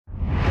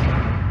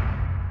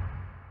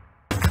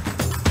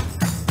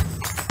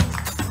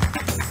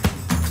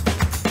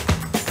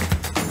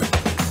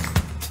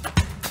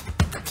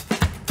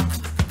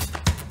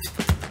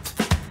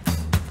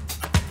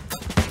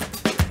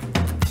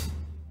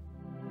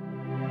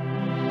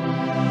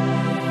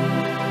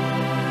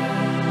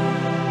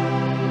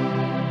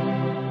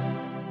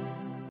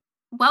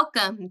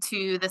Welcome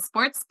to the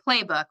Sports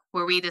Playbook,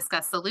 where we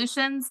discuss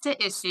solutions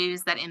to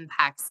issues that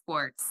impact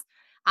sports.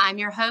 I'm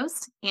your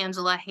host,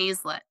 Angela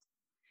Hayslett.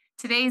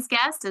 Today's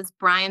guest is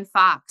Brian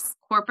Fox,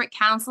 Corporate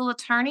Counsel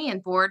Attorney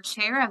and Board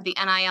Chair of the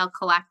NIL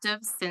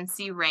Collective,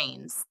 Cincy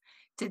Reigns.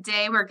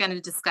 Today, we're going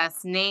to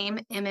discuss name,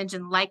 image,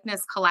 and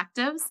likeness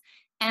collectives,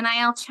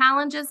 NIL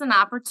Challenges and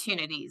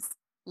Opportunities.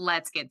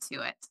 Let's get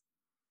to it.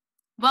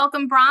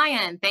 Welcome,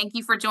 Brian. Thank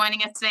you for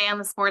joining us today on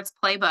the Sports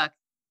Playbook.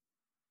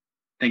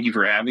 Thank you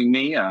for having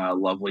me.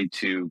 Lovely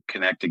to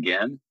connect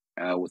again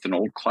with an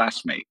old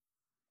classmate.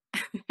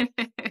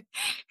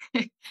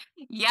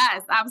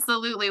 Yes,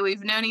 absolutely.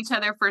 We've known each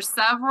other for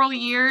several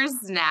years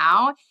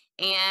now,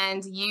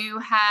 and you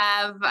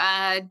have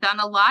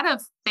done a lot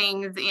of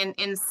things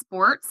in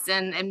sports,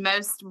 and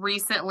most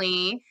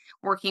recently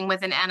working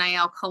with an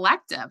NIL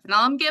collective. And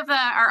I'll give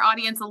our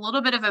audience a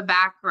little bit of a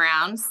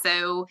background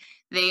so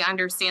they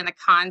understand the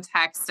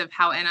context of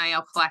how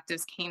NIL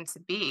collectives came to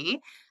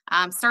be.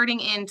 Starting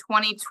in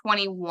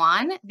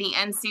 2021, the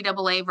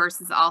NCAA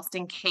versus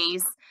Alston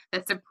case,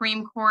 the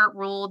Supreme Court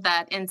ruled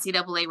that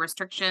NCAA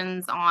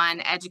restrictions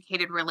on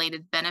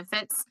educated-related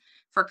benefits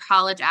for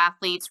college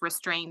athletes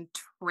restrained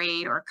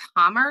trade or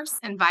commerce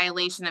in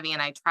violation of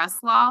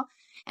antitrust law.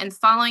 And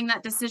following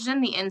that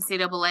decision, the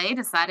NCAA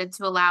decided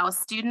to allow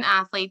student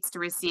athletes to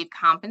receive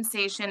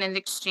compensation in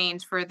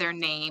exchange for their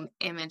name,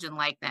 image, and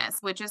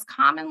likeness, which is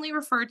commonly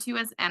referred to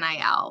as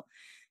NIL.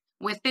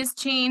 With this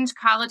change,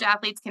 college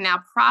athletes can now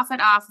profit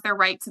off their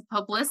right to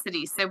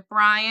publicity. So,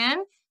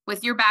 Brian,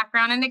 with your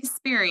background and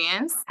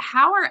experience,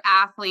 how are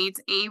athletes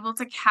able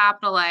to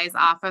capitalize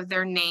off of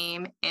their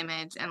name,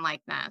 image, and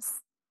likeness?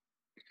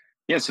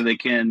 Yeah, so they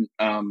can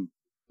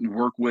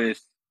work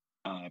with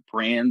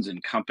brands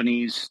and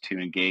companies to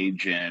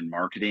engage in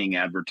marketing,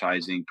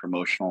 advertising,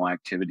 promotional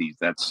activities.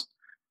 That's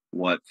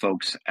what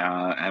folks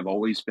have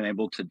always been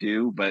able to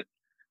do, but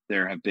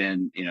there have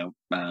been,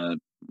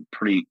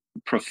 pretty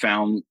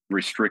profound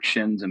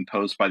restrictions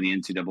imposed by the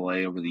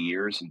NCAA over the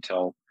years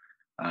until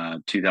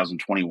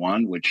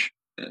 2021, which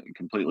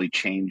completely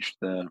changed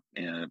the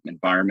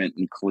environment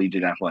in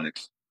collegiate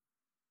athletics.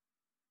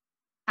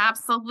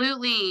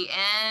 Absolutely.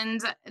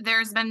 And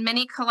there's been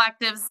many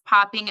collectives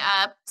popping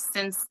up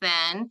since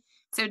then.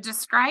 So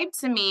describe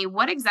to me,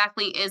 what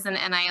exactly is an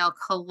NIL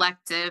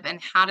collective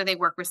and how do they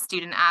work with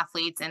student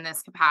athletes in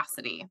this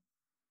capacity?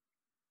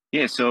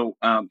 Yeah, so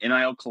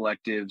NIL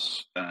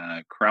collectives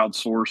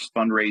crowdsource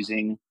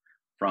fundraising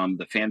from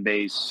the fan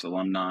base,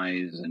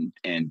 alumni,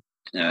 and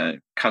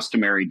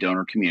customary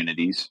donor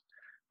communities.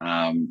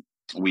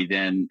 We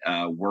then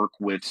work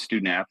with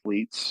student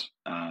athletes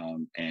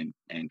and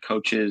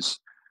coaches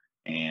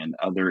and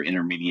other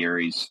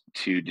intermediaries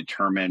to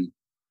determine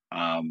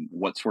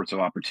what sorts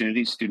of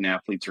opportunities student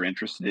athletes are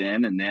interested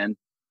in, and then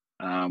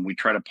we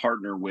try to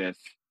partner with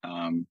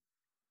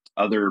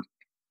other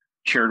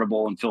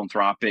charitable and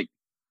philanthropic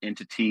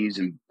entities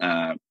and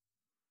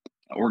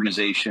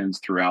organizations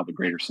throughout the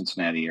greater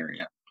Cincinnati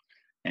area.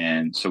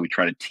 And so we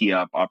try to tee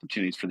up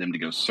opportunities for them to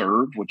go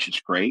serve, which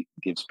is great,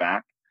 gives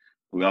back.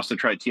 We also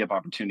try to tee up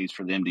opportunities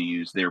for them to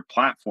use their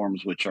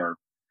platforms, which are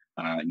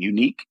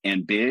unique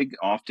and big,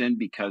 often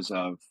because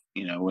of,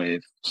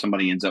 if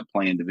somebody ends up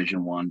playing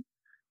Division One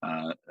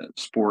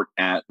sport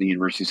at the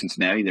University of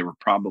Cincinnati, they were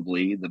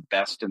probably the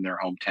best in their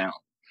hometown.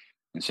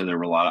 And so there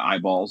were a lot of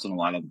eyeballs and a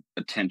lot of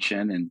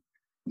attention. And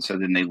so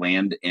then they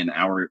land in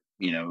our,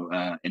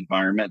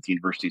 environment at the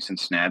University of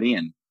Cincinnati,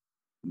 and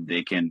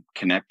they can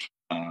connect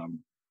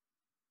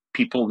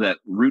people that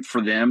root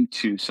for them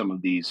to some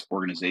of these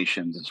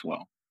organizations as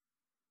well.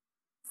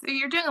 So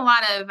you're doing a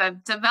lot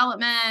of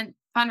development,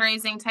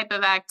 fundraising type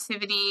of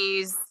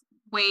activities,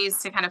 ways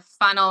to kind of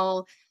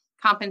funnel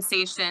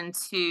compensation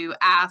to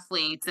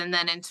athletes. And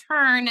then in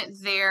turn,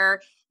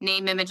 their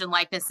name, image, and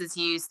likeness is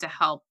used to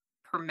help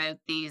promote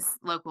these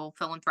local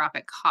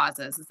philanthropic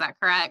causes. Is that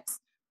correct?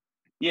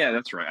 Yeah,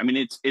 that's right. I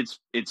mean,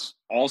 it's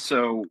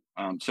also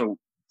so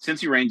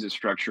Cincy Reigns is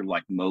structured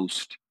like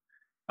most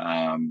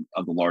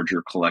of the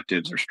larger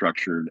collectives are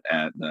structured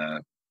at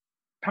the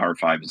Power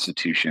Five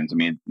institutions. I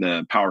mean,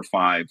 the Power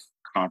Five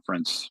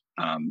conference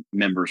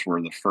members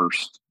were the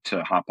first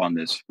to hop on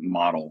this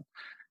model,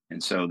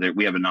 and so that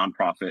we have a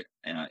nonprofit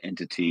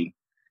entity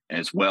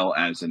as well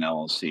as an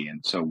LLC.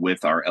 And so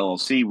with our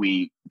LLC,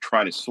 we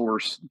try to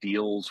source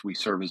deals. We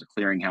serve as a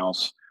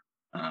clearinghouse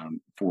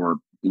for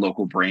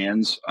local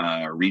brands,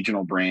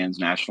 regional brands,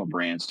 national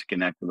brands to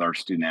connect with our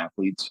student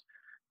athletes.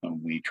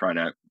 We try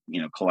to,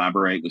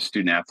 collaborate with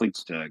student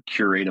athletes to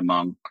curate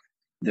among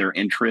their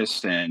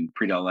interests and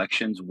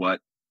predilections what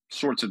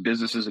sorts of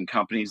businesses and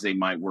companies they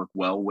might work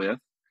well with,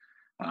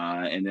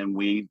 and then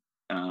we,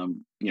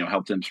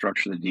 help them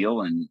structure the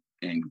deal and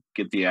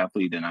get the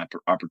athlete an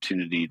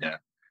opportunity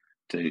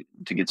to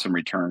get some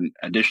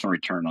additional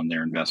return on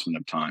their investment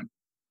of time.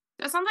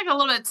 So it sounds like a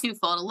little bit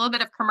twofold, a little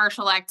bit of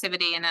commercial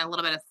activity and a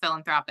little bit of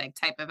philanthropic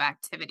type of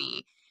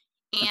activity.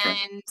 That's right.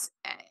 And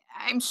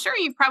I'm sure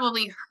you've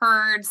probably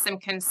heard some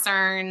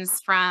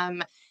concerns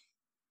from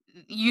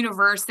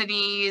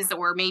universities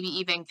or maybe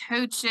even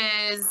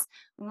coaches,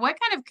 what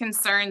kind of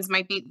concerns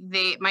might be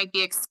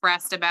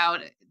expressed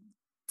about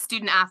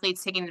student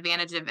athletes taking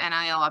advantage of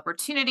NIL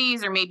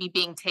opportunities or maybe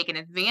being taken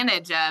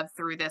advantage of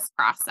through this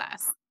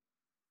process?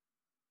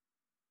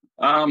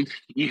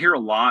 You hear a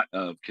lot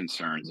of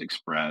concerns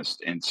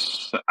expressed, and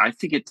I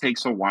think it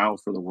takes a while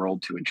for the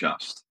world to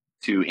adjust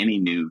to any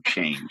new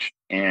change.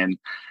 And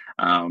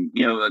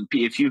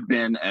if you've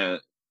been a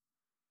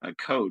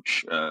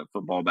coach,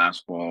 football,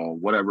 basketball,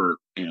 whatever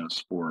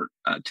sport,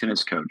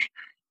 tennis coach,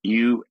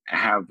 you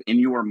have in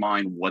your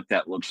mind what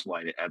that looks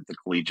like at the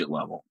collegiate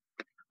level.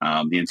 The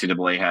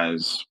NCAA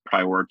has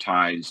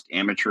prioritized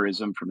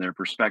amateurism from their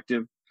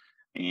perspective.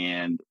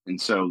 And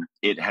so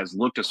it has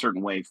looked a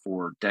certain way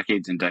for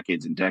decades and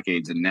decades and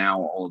decades. And now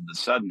all of a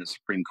sudden the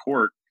Supreme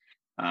Court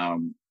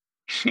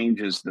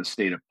changes the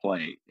state of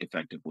play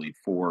effectively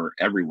for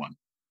everyone.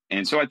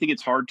 And so I think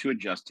it's hard to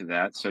adjust to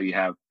that. So you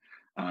have,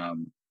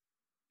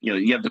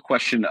 you have the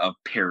question of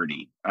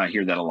parity. I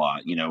hear that a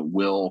lot.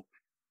 Will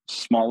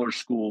smaller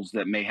schools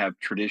that may have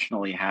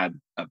traditionally had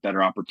a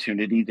better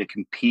opportunity to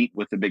compete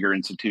with the bigger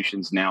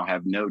institutions now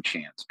have no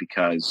chance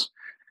because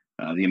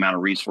the amount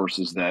of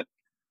resources that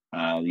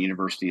the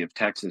University of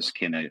Texas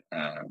can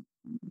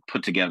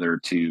put together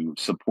to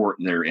support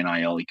their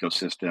NIL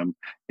ecosystem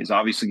is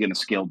obviously going to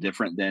scale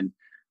different than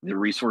the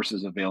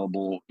resources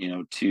available,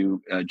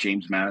 to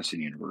James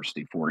Madison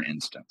University, for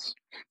instance.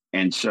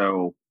 And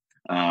so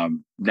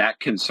that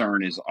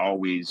concern is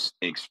always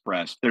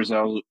expressed. There's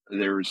also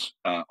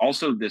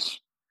there's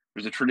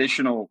a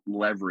traditional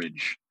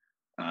leverage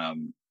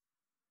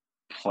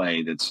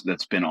play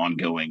that's been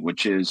ongoing,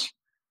 which is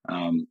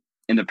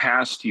in the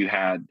past, you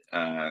had,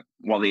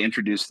 while they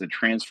introduced the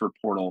transfer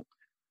portal,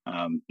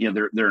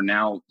 there are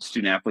now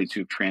student athletes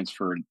who have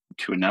transferred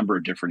to a number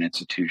of different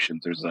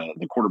institutions. There's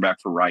the quarterback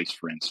for Rice,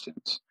 for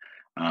instance,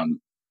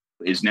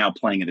 is now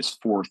playing at his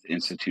fourth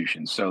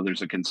institution. So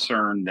there's a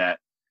concern that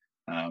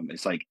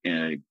it's like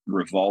a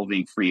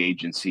revolving free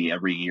agency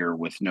every year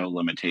with no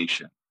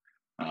limitation.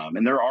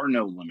 And there are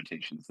no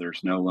limitations.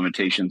 There's no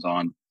limitations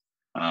on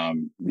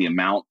the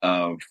amount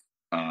of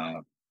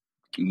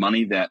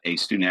money that a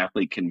student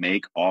athlete can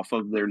make off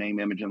of their name,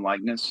 image, and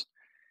likeness.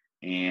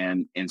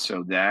 And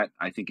so that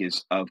I think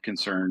is of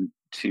concern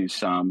to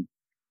some.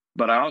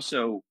 But I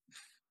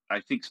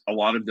think a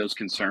lot of those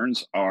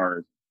concerns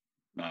are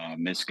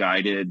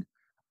misguided,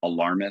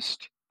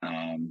 alarmist,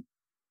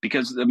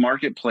 because the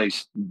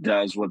marketplace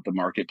does what the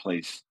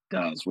marketplace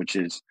does, which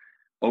is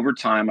over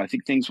time, I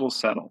think things will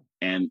settle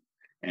and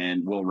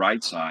will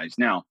right size.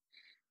 Now,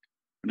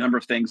 a number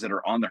of things that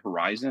are on the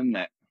horizon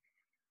that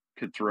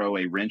could throw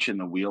a wrench in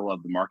the wheel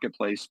of the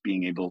marketplace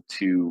being able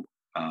to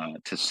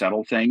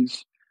settle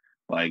things,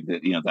 like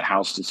the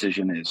House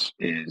decision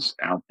is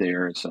out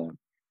there. It's a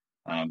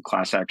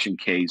class action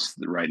case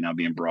that right now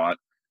being brought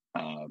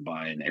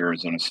by an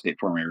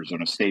former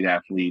Arizona State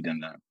athlete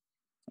and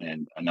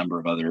a number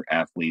of other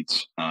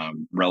athletes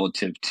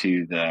relative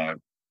to the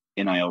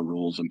NIL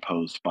rules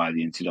imposed by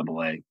the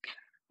NCAA,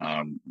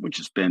 which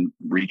has been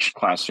reached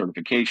class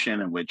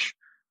certification, and which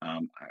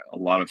a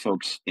lot of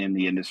folks in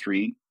the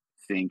industry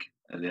think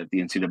that the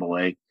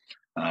NCAA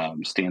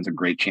stands a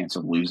great chance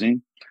of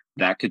losing.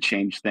 That could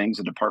change things.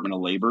 The Department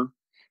of Labor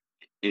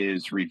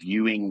is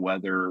reviewing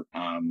whether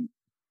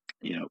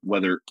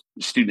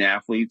student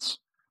athletes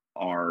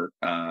are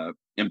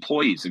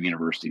employees of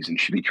universities and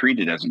should be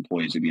treated as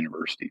employees of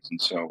universities. And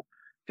so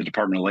the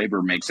Department of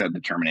Labor makes that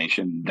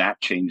determination.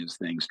 That changes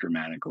things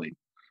dramatically.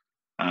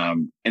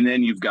 And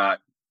then you've got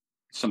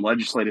some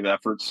legislative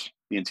efforts.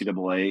 The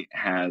NCAA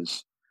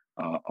has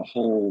a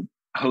whole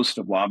host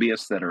of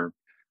lobbyists that are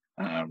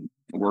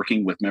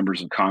working with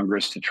members of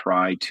Congress to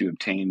try to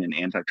obtain an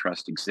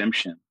antitrust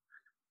exemption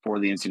for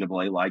the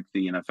NCAA, like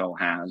the NFL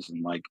has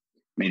and like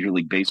Major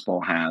League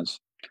Baseball has.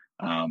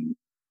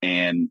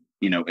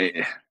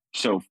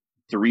 So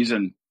the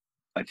reason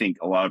I think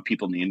a lot of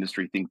people in the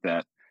industry think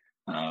that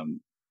the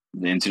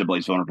NCAA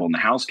is vulnerable in the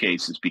House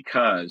case is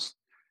because,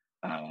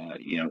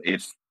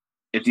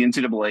 if the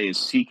NCAA is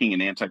seeking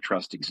an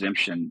antitrust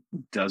exemption,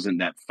 doesn't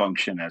that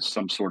function as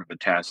some sort of a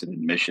tacit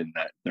admission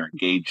that they're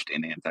engaged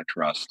in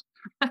antitrust?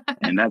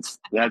 And that's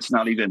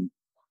not even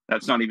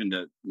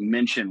to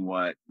mention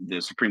what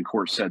the Supreme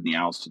Court said in the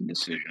Alston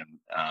decision,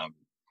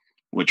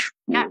 which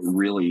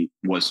really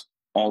was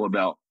all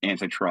about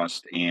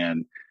antitrust.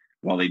 And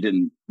while they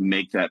didn't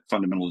make that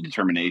fundamental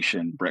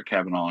determination, Brett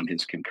Kavanaugh and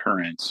his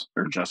concurrence,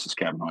 or Justice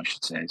Kavanaugh, I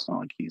should say, it's not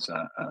like he's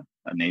a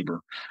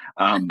neighbor.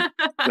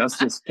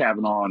 Justice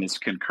Kavanaugh and his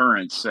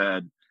concurrence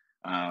said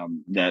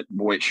that,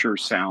 boy, it sure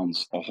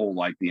sounds a whole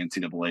like the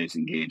NCAA is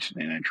engaged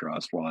in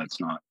antitrust. While that's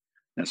not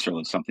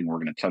necessarily something we're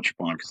going to touch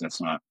upon because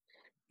that's not,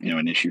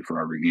 an issue for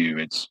our review.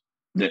 It's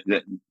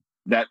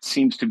that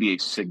seems to be a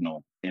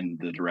signal in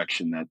the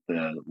direction that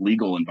the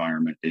legal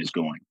environment is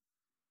going.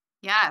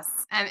 Yes.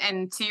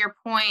 And to your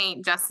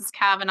point, Justice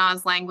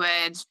Kavanaugh's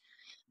language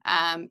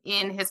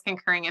in his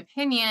concurring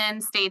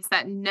opinion states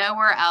that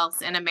nowhere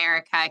else in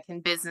America can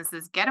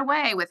businesses get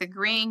away with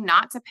agreeing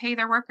not to pay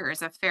their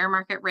workers a fair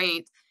market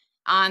rate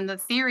on the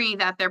theory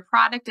that their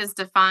product is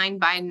defined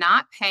by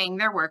not paying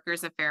their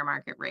workers a fair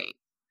market rate.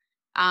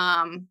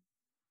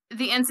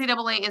 The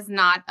NCAA is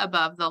not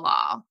above the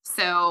law.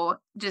 So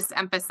just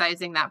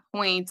emphasizing that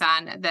point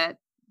on that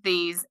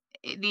these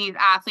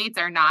athletes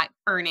are not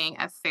earning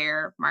a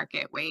fair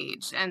market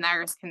wage, and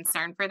there's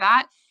concern for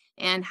that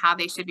and how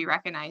they should be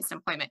recognized in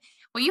employment.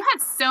 Well, you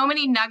had so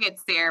many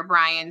nuggets there,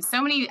 Brian,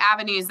 so many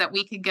avenues that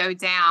we could go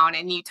down,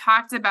 and you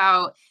talked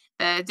about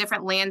the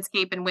different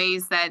landscape and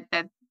ways that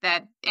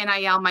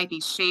NIL might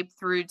be shaped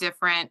through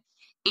different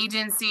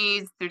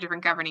agencies, through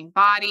different governing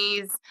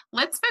bodies.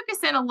 Let's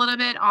focus in a little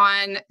bit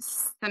on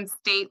some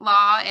state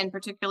law, and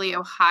particularly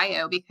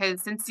Ohio,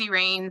 because Cincy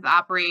Reigns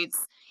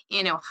operates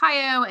in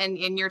Ohio,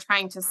 and you're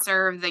trying to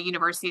serve the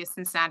University of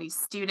Cincinnati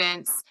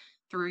students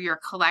through your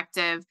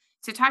collective.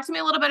 So talk to me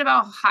a little bit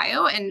about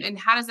Ohio, and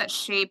how does that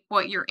shape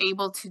what you're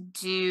able to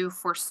do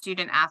for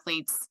student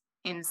athletes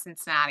in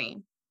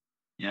Cincinnati?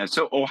 Yeah,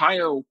 so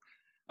Ohio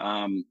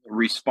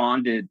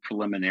responded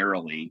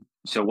preliminarily.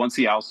 So once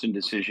the Alston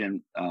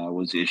decision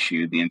was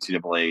issued, the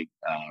NCAA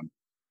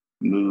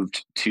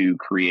moved to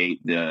create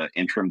the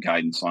interim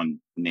guidance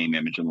on name,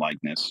 image, and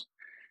likeness.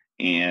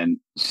 And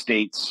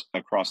states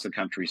across the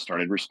country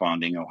started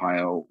responding.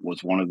 Ohio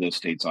was one of those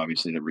states,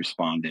 obviously, that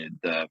responded.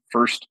 The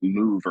first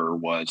mover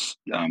was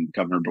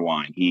Governor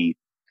DeWine. He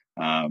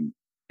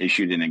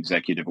issued an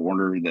executive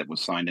order that was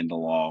signed into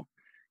law.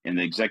 And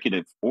the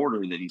executive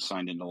order that he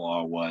signed into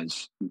law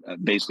was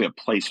basically a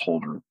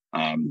placeholder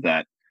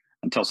that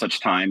until such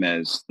time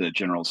as the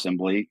General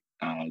Assembly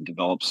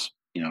develops,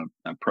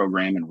 a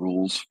program and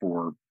rules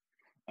for,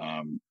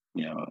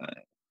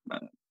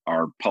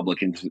 our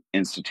public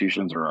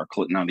institutions, or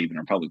not even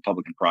our public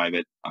and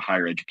private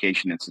higher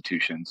education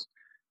institutions,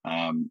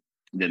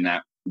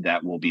 then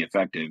that will be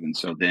effective. And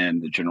so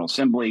then the General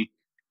Assembly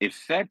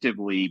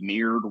effectively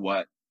mirrored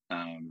what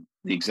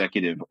the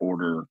executive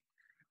order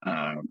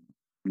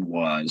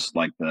was,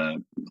 like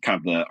the kind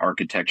of the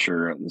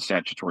architecture, the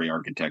statutory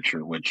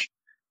architecture, which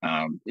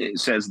it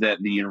says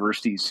that the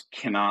universities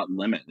cannot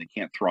limit, they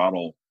can't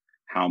throttle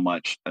how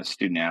much a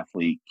student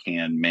athlete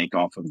can make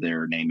off of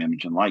their name,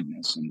 image, and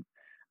likeness. And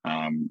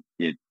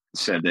it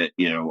said that,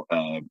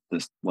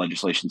 this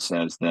legislation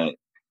says that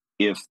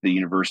if the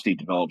university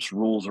develops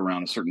rules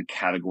around a certain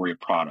category of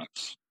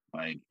products,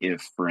 like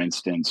if, for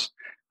instance,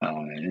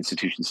 an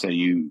institution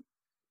say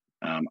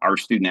our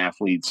student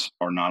athletes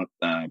are not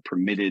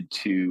permitted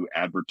to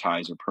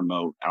advertise or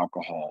promote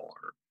alcohol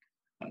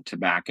or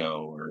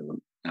tobacco or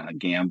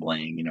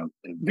gambling,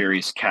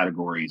 various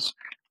categories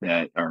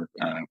that are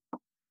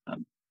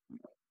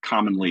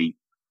commonly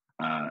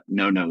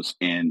no-nos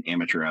in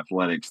amateur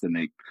athletics, then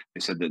they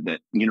said that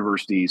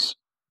universities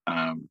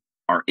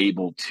are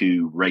able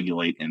to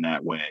regulate in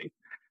that way.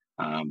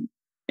 And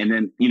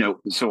then,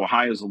 so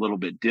Ohio is a little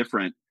bit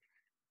different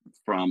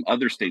from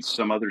other states.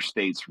 Some other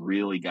states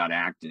really got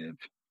active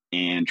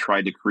and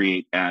tried to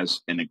create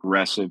as an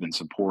aggressive and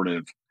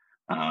supportive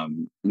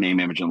name,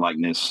 image, and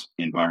likeness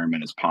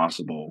environment as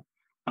possible.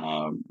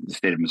 The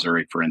state of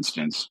Missouri, for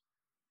instance,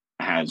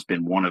 has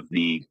been one of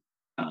the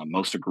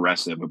most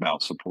aggressive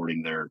about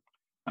supporting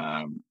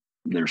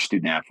their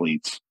student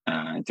athletes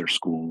at their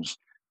schools.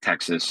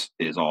 Texas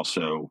is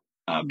also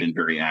been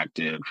very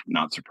active,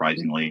 not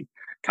surprisingly.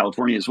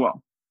 California as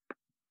well.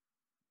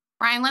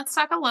 Brian, let's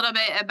talk a little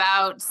bit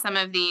about some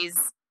of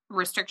these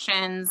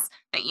restrictions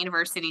that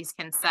universities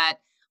can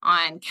set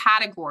on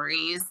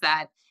categories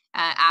that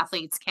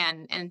athletes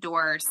can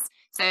endorse.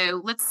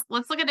 So let's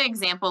look at an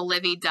example.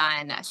 Livy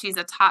Dunn. She's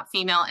a top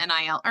female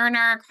NIL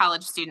earner,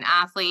 college student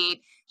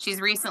athlete. She's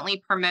recently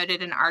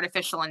promoted an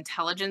artificial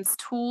intelligence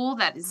tool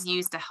that is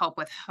used to help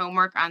with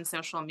homework on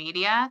social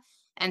media.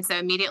 And so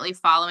immediately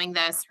following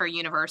this, her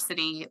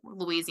university,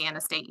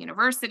 Louisiana State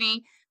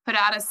University, put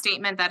out a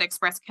statement that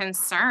expressed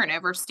concern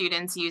over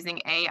students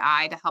using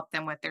AI to help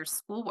them with their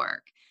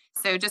schoolwork.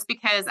 So just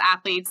because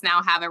athletes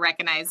now have a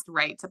recognized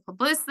right to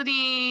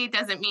publicity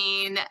doesn't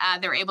mean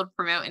they're able to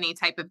promote any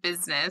type of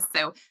business.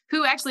 So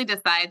who actually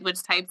decides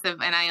which types of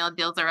NIL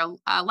deals are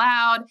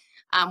allowed?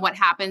 What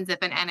happens if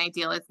an NIL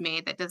deal is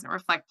made that doesn't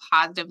reflect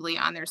positively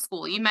on their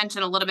school? You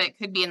mentioned a little bit,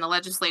 could be in the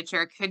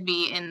legislature, could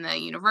be in the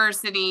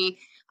university.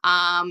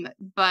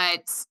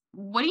 But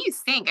what do you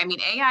think? I mean,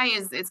 AI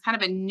is kind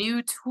of a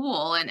new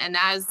tool, and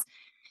as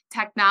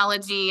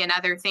technology and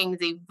other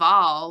things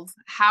evolve,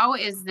 how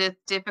is this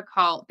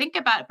difficult? Think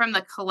about it from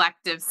the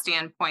collective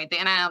standpoint, the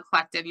NIL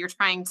collective. You're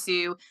trying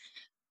to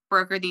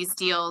broker these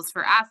deals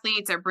for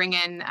athletes or bring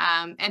in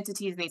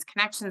entities and these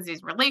connections,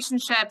 these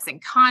relationships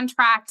and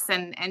contracts,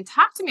 and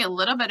talk to me a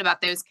little bit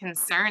about those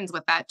concerns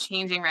with that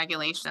changing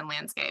regulation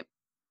landscape.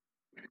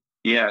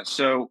 Yeah.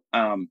 So,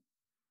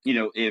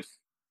 if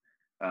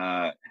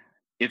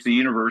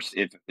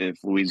if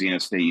Louisiana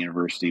State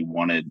University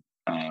wanted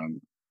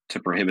to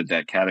prohibit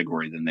that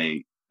category, then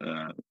they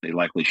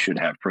likely should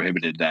have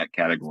prohibited that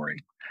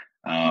category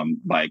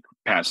by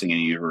passing a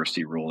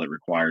university rule that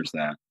requires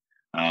that.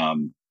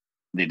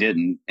 They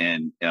didn't,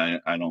 and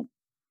I don't.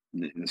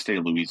 The state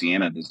of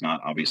Louisiana does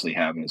not obviously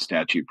have a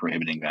statute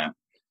prohibiting that.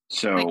 They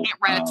So, can't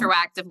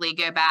retroactively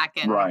go back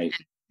right,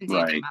 and do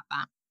anything right. about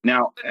that.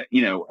 Now,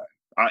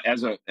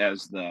 as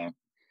the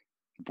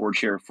board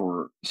chair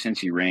for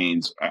Cincy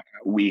Reigns,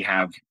 we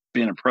have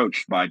been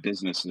approached by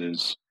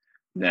businesses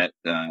that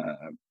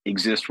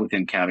exist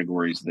within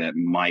categories that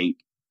might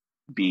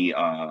be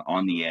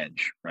on the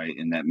edge, right,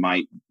 and that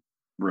might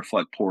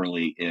reflect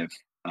poorly if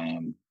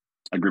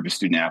a group of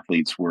student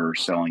athletes were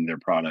selling their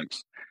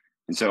products.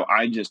 And so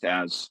I just,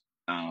 as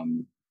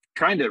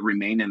trying to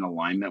remain in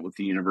alignment with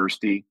the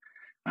university,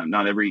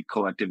 not every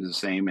collective is the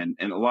same. And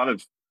a lot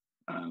of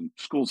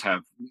schools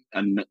have,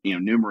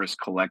 numerous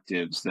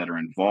collectives that are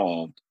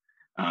involved,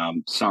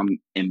 some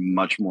in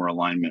much more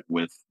alignment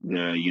with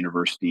the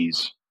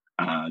university's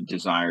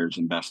desires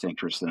and best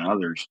interests than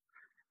others.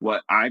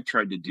 What I've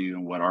tried to do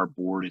and what our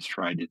board has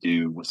tried to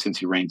do with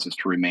Cincy Reigns is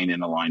to remain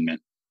in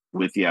alignment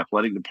with the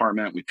athletic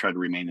department. We've tried to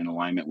remain in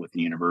alignment with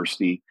the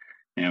university.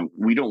 And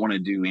we don't want to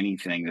do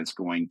anything that's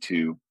going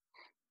to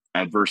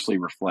adversely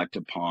reflect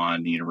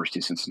upon the University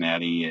of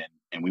Cincinnati.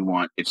 And we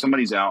want, if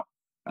somebody's out,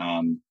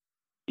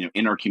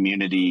 in our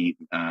community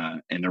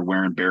and they're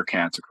wearing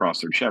Bearcats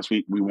across their chest,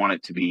 we want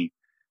it to be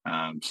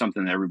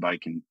something that everybody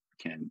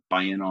can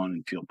buy in on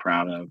and feel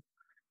proud of.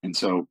 And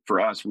so for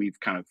us, we've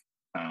kind of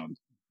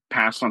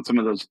passed on some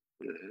of those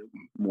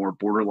more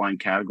borderline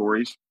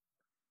categories,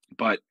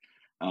 but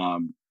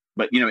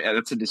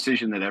that's a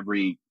decision that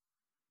every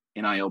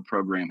NIL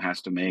program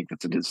has to make.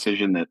 That's a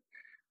decision that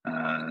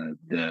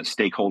the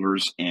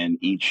stakeholders in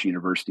each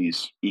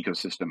university's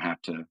ecosystem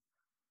have to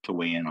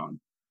weigh in on.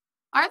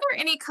 Are there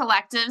any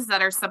collectives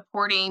that are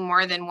supporting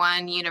more than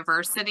one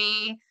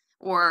university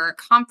or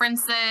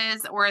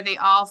conferences, or are they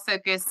all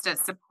focused at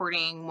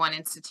supporting one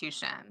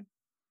institution?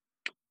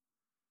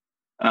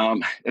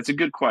 That's a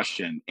good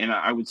question. And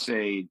I would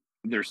say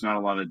there's not a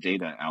lot of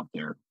data out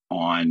there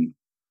on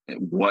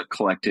what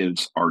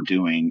collectives are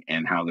doing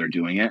and how they're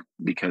doing it,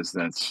 because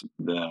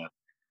they're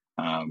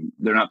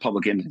not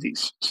public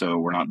entities. So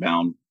we're not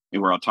bound.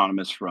 We're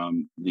autonomous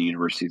from the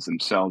universities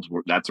themselves.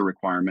 That's a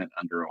requirement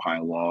under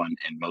Ohio law and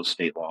most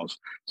state laws.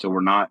 So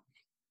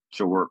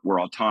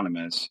we're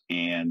autonomous,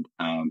 and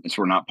so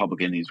we're not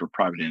public entities. We're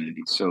private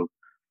entities. So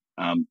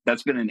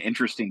that's been an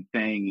interesting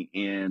thing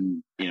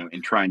in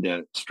trying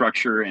to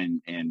structure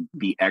and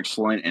be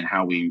excellent in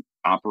how we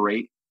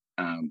operate.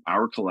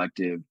 Our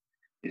collective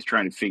is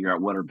trying to figure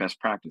out what our best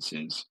practice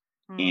is.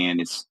 And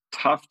it's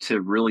tough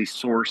to really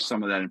source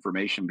some of that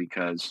information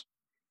because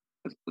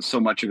so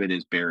much of it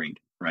is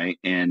buried, right?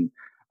 And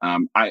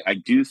I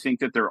do think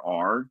that there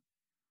are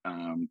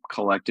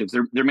collectives.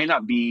 There may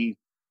not be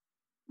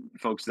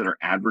folks that are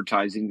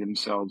advertising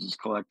themselves as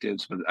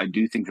collectives, but I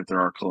do think that there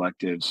are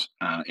collectives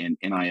in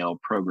NIL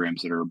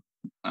programs that are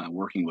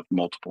working with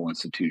multiple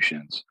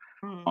institutions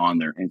on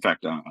there. In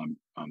fact,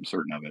 I'm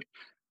certain of it,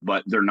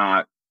 but they're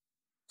not.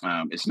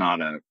 It's not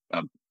a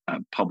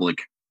public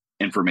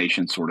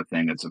information sort of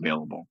thing that's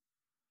available.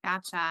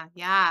 Gotcha.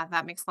 Yeah,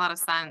 that makes a lot of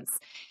sense.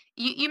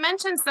 You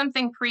mentioned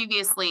something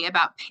previously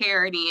about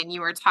parity, and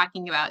you were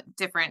talking about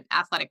different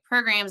athletic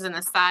programs and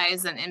the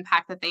size and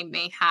impact that they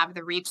may have,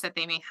 the reach that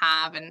they may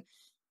have, and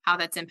how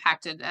that's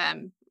impacted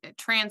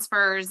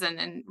transfers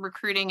and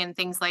recruiting and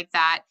things like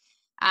that.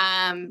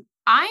 I'm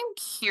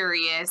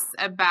curious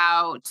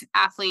about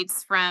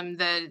athletes from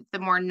the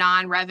more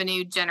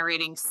non-revenue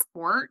generating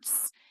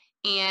sports.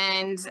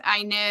 And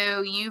I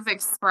know you've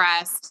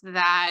expressed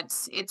that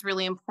it's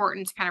really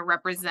important to kind of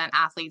represent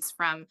athletes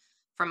from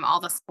all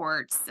the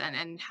sports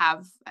and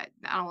have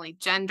not only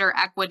gender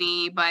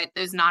equity, but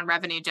those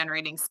non-revenue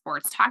generating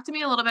sports. Talk to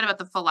me a little bit about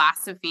the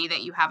philosophy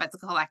that you have as a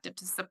collective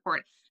to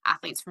support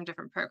athletes from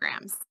different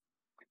programs.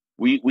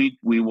 We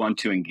want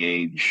to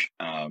engage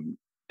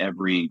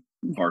every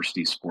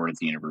varsity sport at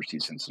the University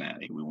of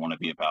Cincinnati. We want to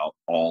be about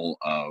all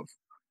of,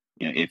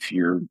 if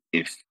you're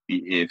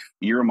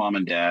a mom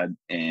and dad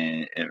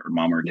or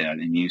mom or dad,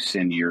 and you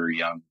send your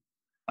young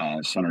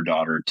son or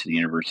daughter to the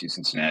University of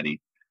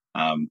Cincinnati,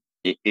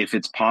 if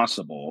it's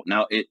possible.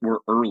 Now we're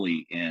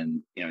early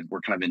in,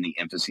 we're kind of in the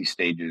infancy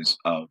stages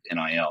of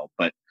NIL,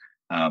 but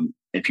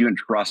if you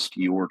entrust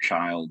your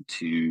child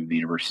to the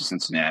University of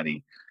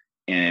Cincinnati,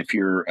 and if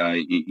you're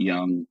a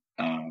young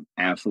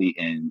athlete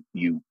and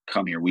you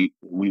come here, we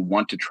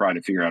want to try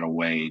to figure out a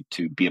way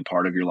to be a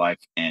part of your life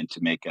and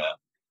to make a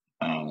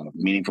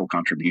meaningful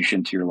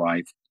contribution to your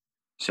life.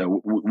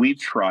 So we've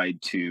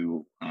tried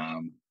to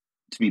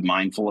be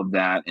mindful of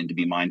that, and to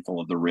be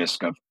mindful of the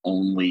risk of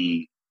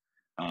only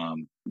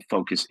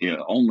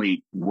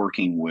only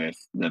working with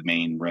the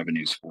main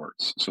revenue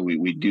sports. So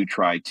we do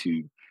try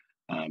to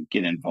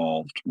get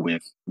involved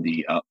with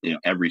the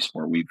every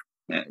sport.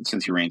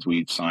 Since he reigns,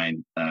 we've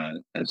signed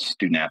a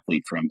student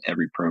athlete from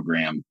every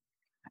program,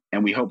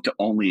 and we hope to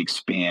only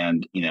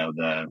expand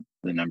the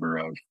number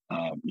of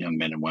young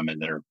men and women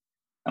that are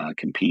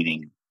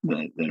competing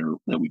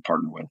that we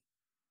partner with.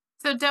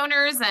 So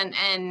donors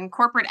and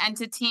corporate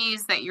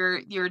entities that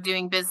you're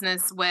doing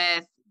business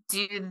with,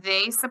 do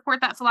they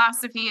support that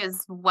philosophy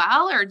as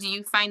well, or do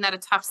you find that a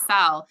tough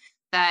sell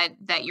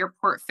that your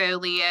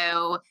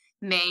portfolio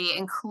may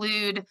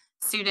include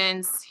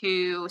student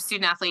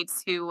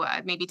athletes who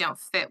maybe don't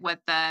fit what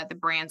the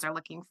brands are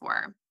looking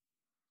for?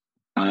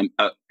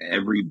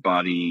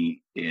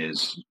 Everybody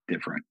is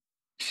different,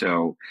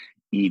 so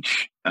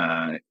each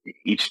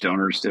each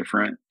donor is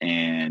different,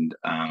 and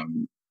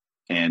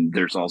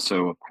there's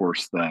also, of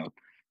course, the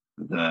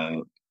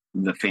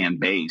the fan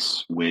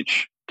base,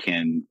 which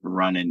can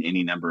run in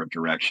any number of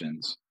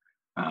directions.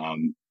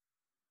 Um,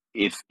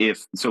 if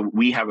so,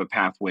 we have a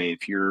pathway.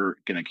 If you're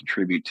going to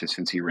contribute to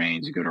Cincy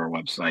Reigns, you go to our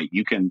website.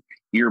 You can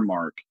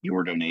earmark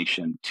your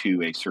donation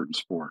to a certain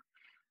sport,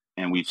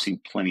 and we've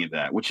seen plenty of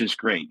that, which is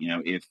great.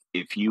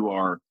 If you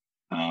are,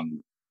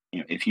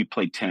 if you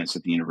played tennis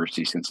at the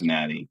University of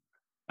Cincinnati,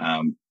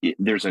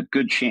 there's a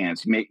good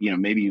chance.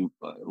 Maybe you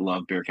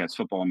love Bearcats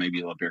football, maybe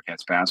you love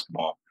Bearcats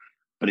basketball,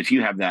 but if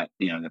you have that,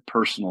 the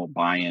personal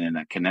buy-in and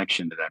that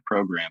connection to that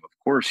program, of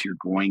course, you're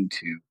going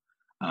to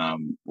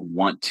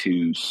want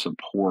to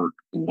support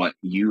what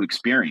you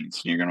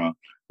experience. You're going to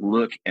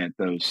look at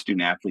those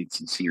student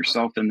athletes and see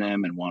yourself in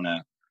them and want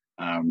to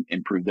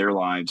improve their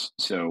lives.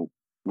 So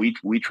we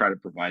try to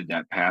provide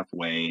that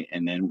pathway,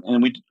 and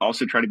we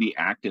also try to be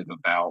active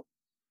about,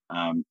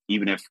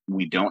 even if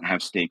we don't have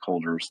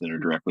stakeholders that are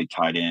directly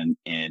tied in,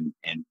 and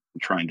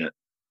trying to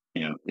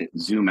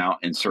zoom out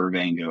and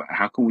survey and go,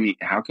 how can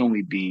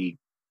we be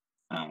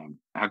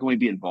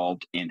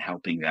involved in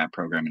helping that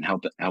program and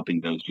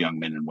helping those young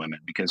men and women,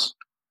 because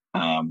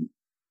the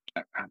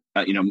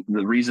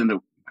reason that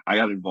I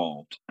got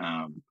involved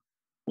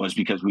was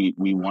because we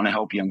want to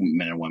help young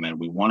men and women.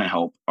 We want to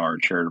help our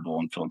charitable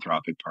and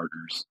philanthropic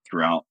partners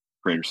throughout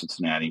Greater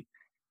Cincinnati.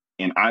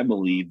 And I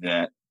believe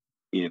that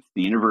if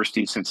the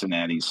University of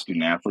Cincinnati's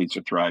student athletes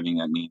are thriving,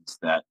 that means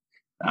that,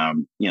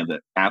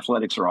 that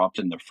athletics are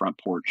often the front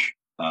porch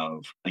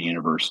of a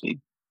university.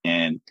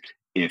 And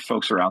if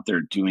folks are out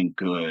there doing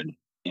good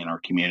in our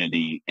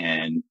community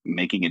and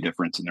making a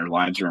difference and their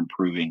lives are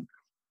improving,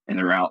 and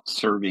they're out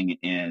serving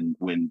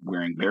when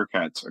wearing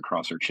Bearcats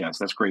across their chest,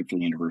 that's great for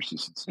the University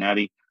of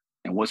Cincinnati.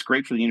 And what's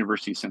great for the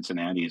University of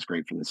Cincinnati is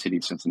great for the city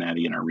of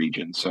Cincinnati and our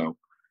region. So,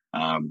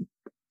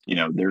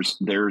 there's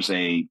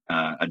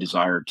a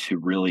desire to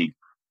really,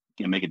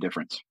 make a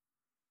difference.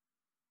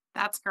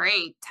 That's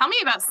great. Tell me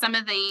about some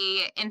of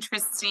the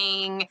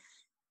interesting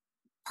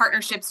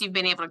partnerships you've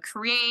been able to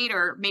create,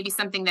 or maybe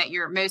something that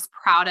you're most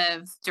proud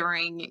of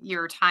during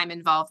your time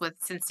involved with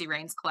Cincy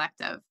Reigns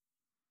Collective.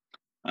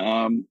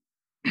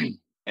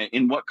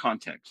 In what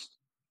context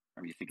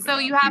are you thinking So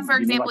about? you have, for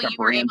example, like you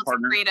were able to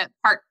create a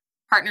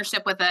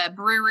partnership with a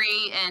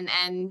brewery,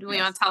 and we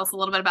want to tell us a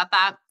little bit about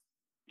that.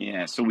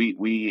 Yeah, so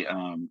we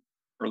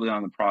early on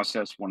in the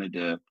process wanted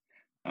to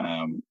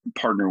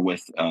partner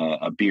with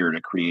a beer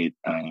to create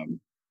a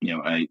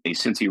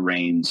Cincy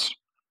Reigns,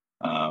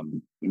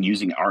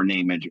 using our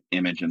name,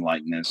 image and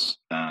likeness,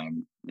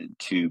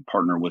 to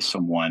partner with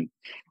one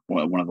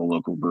of the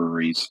local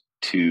breweries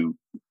to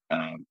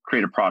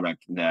create a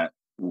product that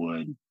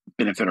would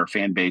benefit our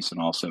fan base and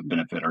also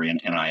benefit our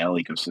NIL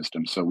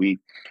ecosystem. So we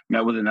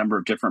met with a number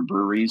of different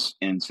breweries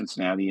in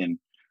Cincinnati and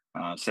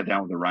sat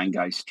down with the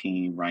Rheingeist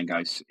team.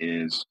 Rheingeist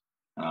is,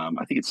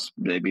 I think it's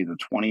maybe the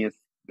 20th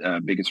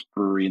biggest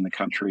brewery in the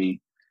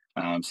country.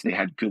 So they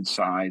had good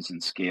size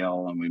and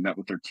scale, and we met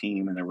with their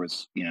team, and there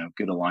was,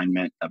 good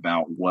alignment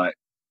about what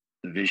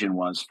the vision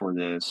was for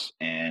this.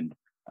 And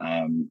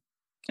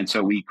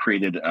so we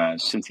created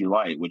Cincy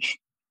Light, which,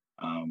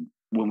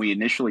 when we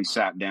initially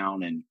sat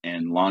down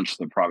and launched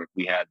the product,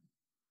 you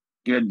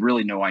had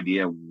really no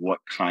idea what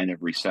kind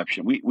of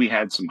reception. We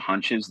had some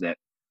hunches that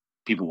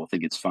people will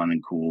think it's fun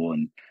and cool,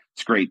 and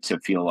it's great to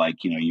feel like,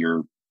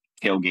 you're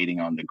tailgating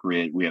on the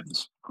grid. We have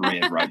this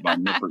grid right by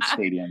Nippert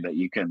Stadium that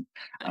you can,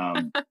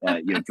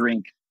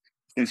 drink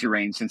Cincy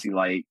Reigns, Cincy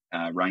Light,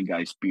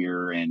 Rheingeist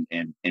beer, and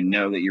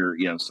know that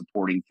you're,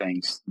 supporting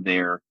things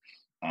there.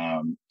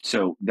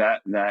 So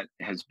that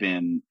has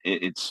been,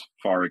 it's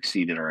far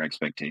exceeded our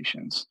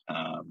expectations.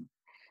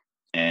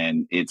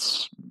 And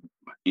it's,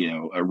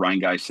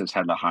 Rheingeist has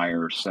had to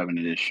hire 7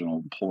 additional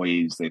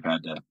employees. They've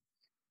had to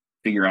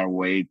figure out a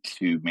way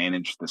to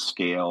manage the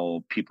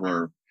scale. People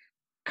are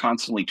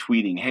constantly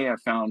tweeting, "Hey, I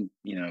found,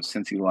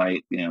 Cincy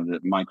Light, that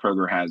Mike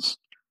Kroger has,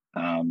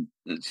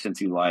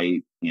 Cincy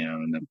Light,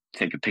 and then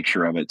take a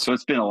picture of it." So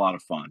it's been a lot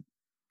of fun.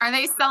 Are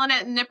they selling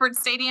it in Nippert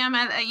Stadium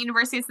at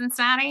University of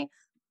Cincinnati?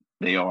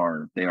 They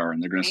are,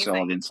 and they're going to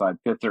sell it inside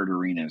Fifth Third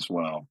Arena as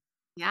well.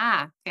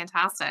 Yeah,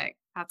 fantastic.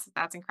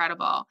 That's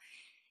incredible.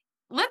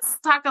 Let's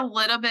talk a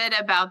little bit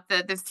about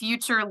the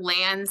future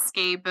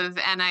landscape of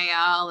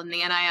NIL and the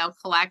NIL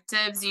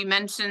collectives. You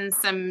mentioned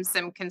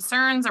some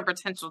concerns or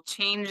potential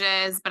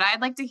changes, but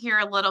I'd like to hear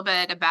a little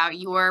bit about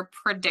your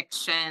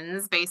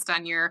predictions based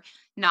on your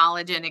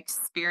knowledge and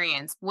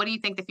experience. What do you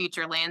think the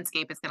future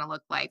landscape is going to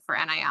look like for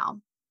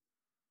NIL?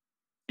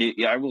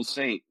 Yeah, I will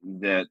say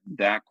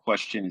that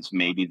question is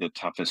maybe the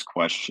toughest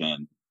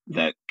question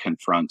that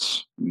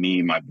confronts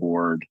me, my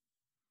board,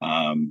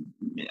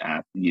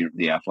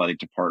 the athletic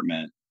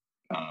department,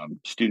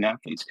 student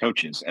athletes,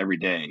 coaches every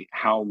day.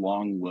 How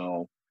long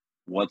will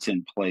what's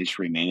in place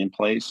remain in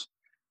place?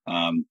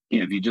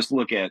 If you just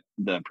look at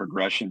the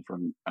progression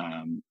from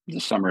the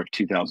summer of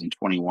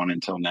 2021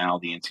 until now,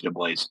 the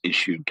NCAA's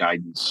issued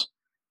guidance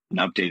and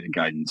updated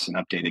guidance and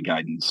updated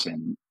guidance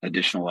and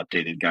additional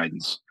updated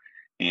guidance.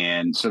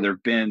 And so there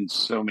have been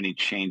so many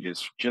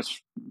changes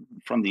just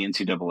from the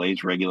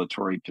NCAA's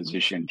regulatory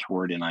position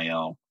toward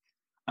NIL.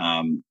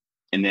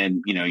 And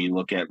then, you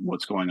look at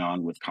what's going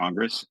on with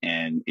Congress,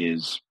 and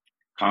is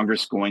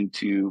Congress going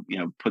to,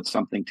 put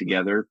something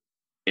together?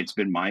 It's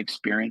been my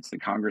experience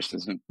that Congress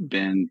hasn't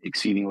been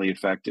exceedingly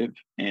effective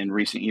in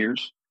recent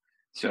years.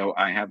 So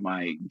I have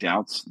my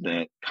doubts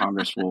that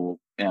Congress will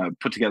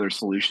put together a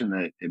solution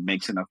that it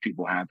makes enough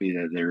people happy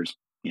that there's,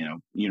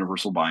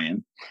 universal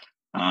buy-in.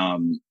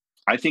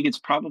 I think it's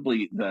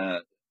probably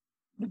the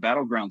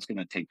battleground's going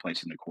to take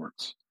place in the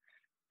courts.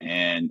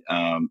 And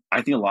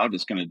I think a lot of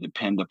it's going to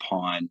depend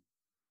upon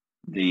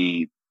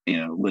the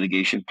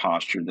litigation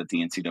posture that the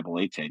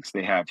NCAA takes.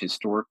 They have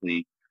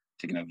historically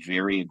taken a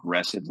very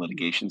aggressive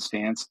litigation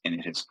stance, and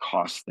it has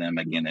cost them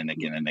again and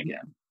again and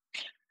again.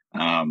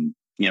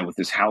 With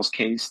this House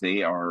case,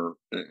 they're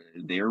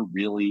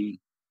really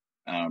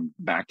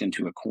backed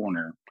into a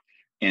corner,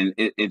 and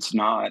that's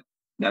not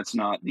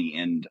the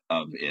end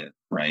of it,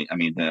 right? I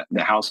mean,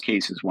 the House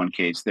case is one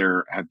case.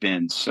 There have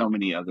been so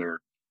many other,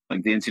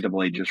 like the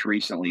NCAA just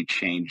recently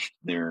changed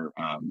their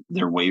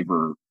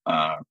waiver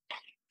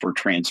for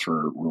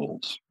transfer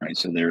rules, right?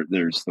 So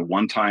there's the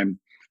one-time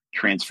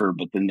transfer,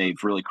 but then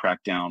they've really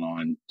cracked down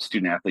on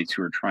student athletes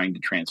who are trying to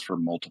transfer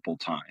multiple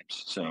times.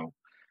 So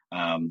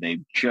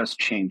they've just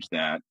changed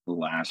that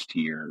last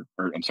year,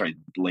 or I'm sorry,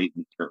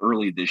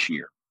 early this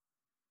year.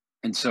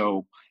 And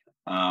so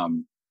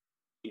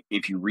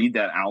if you read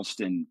that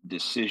Alston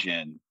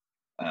decision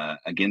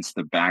against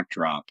the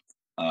backdrop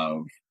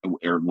of,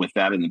 or with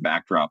that in the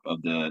backdrop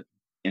of the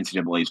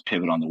NCAA's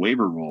pivot on the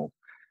waiver rule,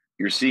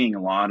 you're seeing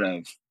a lot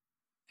of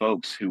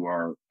folks who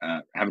are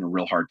having a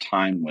real hard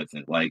time with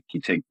it. Like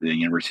you take the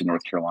University of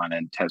North Carolina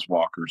and Tez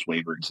Walker's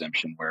waiver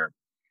exemption, where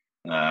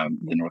the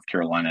North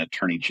Carolina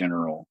Attorney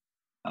General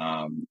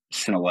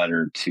sent a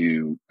letter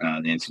to the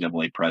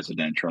NCAA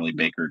president, Charlie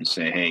Baker, to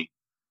say, hey,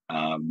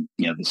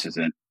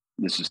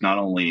 this is not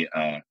only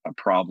a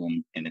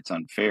problem and it's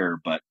unfair,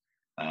 but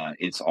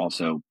it's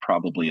also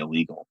probably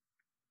illegal.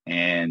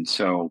 And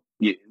so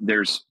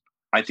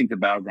I think the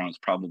battleground is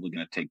probably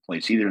going to take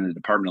place either in the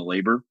Department of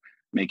Labor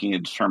making a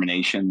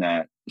determination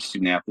that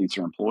student athletes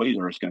are employees,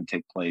 or it's going to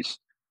take place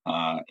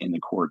in the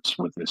courts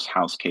with this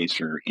House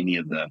case or any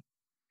of the,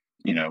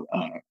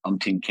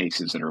 umpteen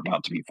cases that are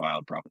about to be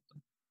filed, probably.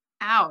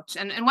 Ouch.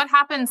 And what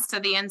happens to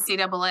the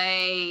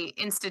NCAA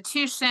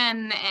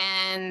institution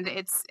and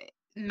its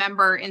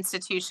member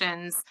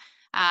institutions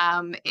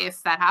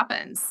if that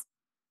happens?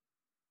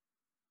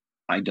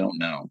 I don't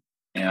know.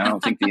 And I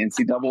don't think the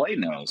NCAA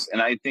knows.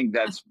 And I think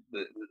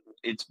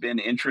it's been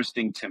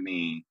interesting to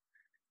me.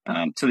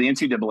 So the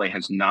NCAA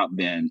has not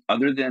been,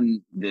 other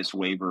than this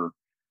waiver,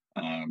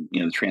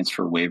 the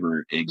transfer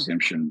waiver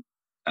exemption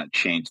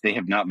change, they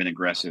have not been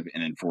aggressive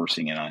in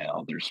enforcing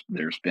NIL.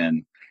 There's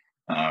been,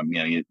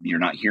 you're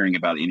not hearing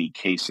about any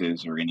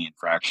cases or any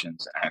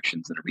actions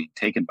that are being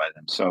taken by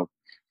them. So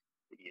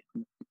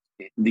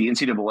the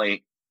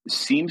NCAA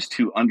seems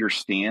to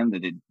understand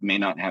that it may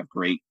not have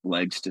great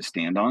legs to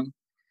stand on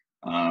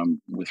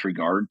with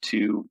regard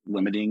to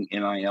limiting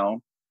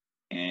NIL.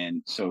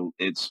 And so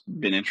it's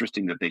been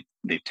interesting that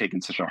they've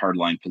taken such a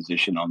hardline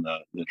position on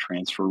the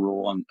transfer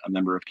rule on a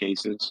number of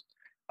cases.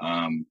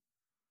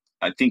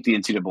 I think the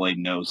NCAA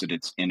knows that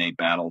it's in a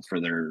battle for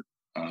their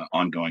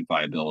ongoing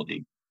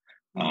viability.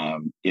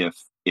 If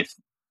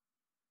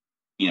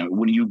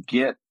when you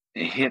get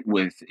hit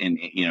with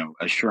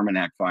a Sherman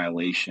Act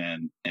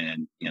violation,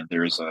 and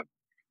there is a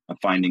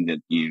finding that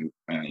you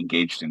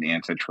engaged in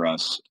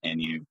antitrust and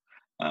you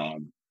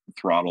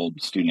throttled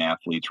student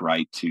athletes'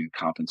 right to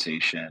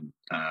compensation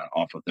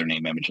off of their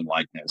name, image, and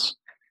likeness.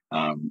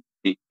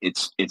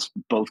 It's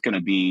both going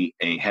to be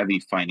a heavy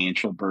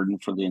financial burden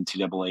for the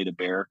NCAA to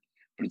bear,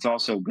 but it's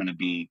also going to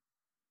be,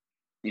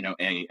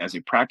 as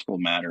a practical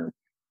matter,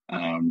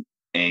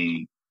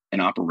 an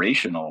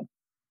operational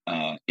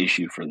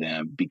issue for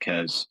them,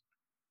 because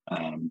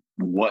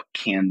what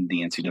can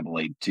the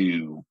NCAA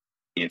do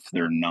if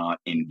they're not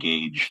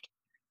engaged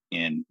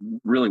in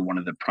really one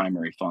of the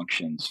primary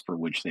functions for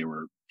which they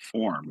were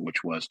formed,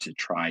 which was to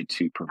try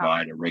to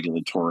provide a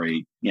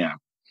regulatory,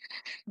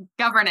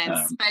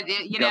 governance. But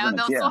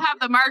they'll still have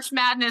the March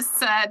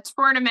Madness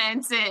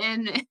tournament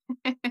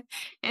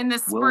in the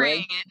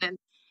spring, and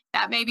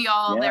that may be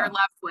all they're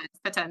left with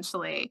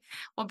potentially.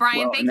 Well,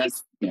 Brian,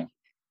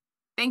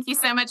 thank you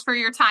so much for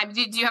your time.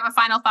 Do you have a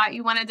final thought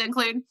you wanted to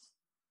include?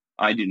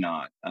 I do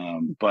not,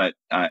 but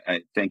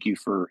I thank you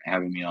for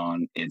having me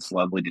on. It's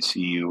lovely to see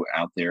you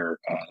out there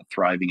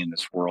thriving in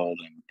this world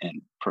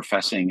and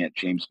professing at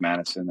James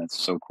Madison. That's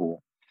so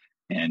cool.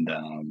 And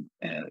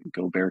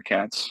go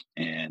Bearcats.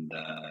 And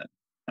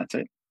that's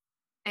it.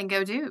 And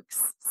go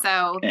Dukes.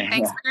 So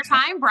thanks for your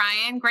time,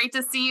 Brian. Great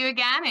to see you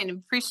again, and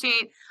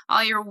appreciate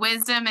all your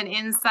wisdom and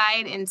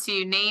insight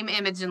into Name,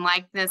 Image, and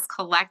Likeness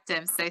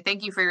Collective. So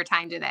thank you for your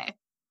time today.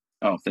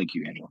 Oh, thank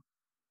you, Angela.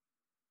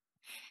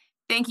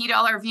 Thank you to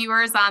all our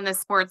viewers on the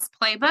Sports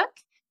Playbook.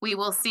 We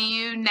will see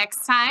you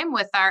next time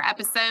with our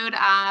episode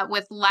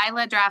with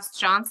Lila Drafts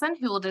Johnson,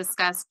 who will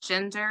discuss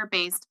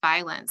gender-based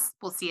violence.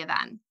 We'll see you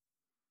then.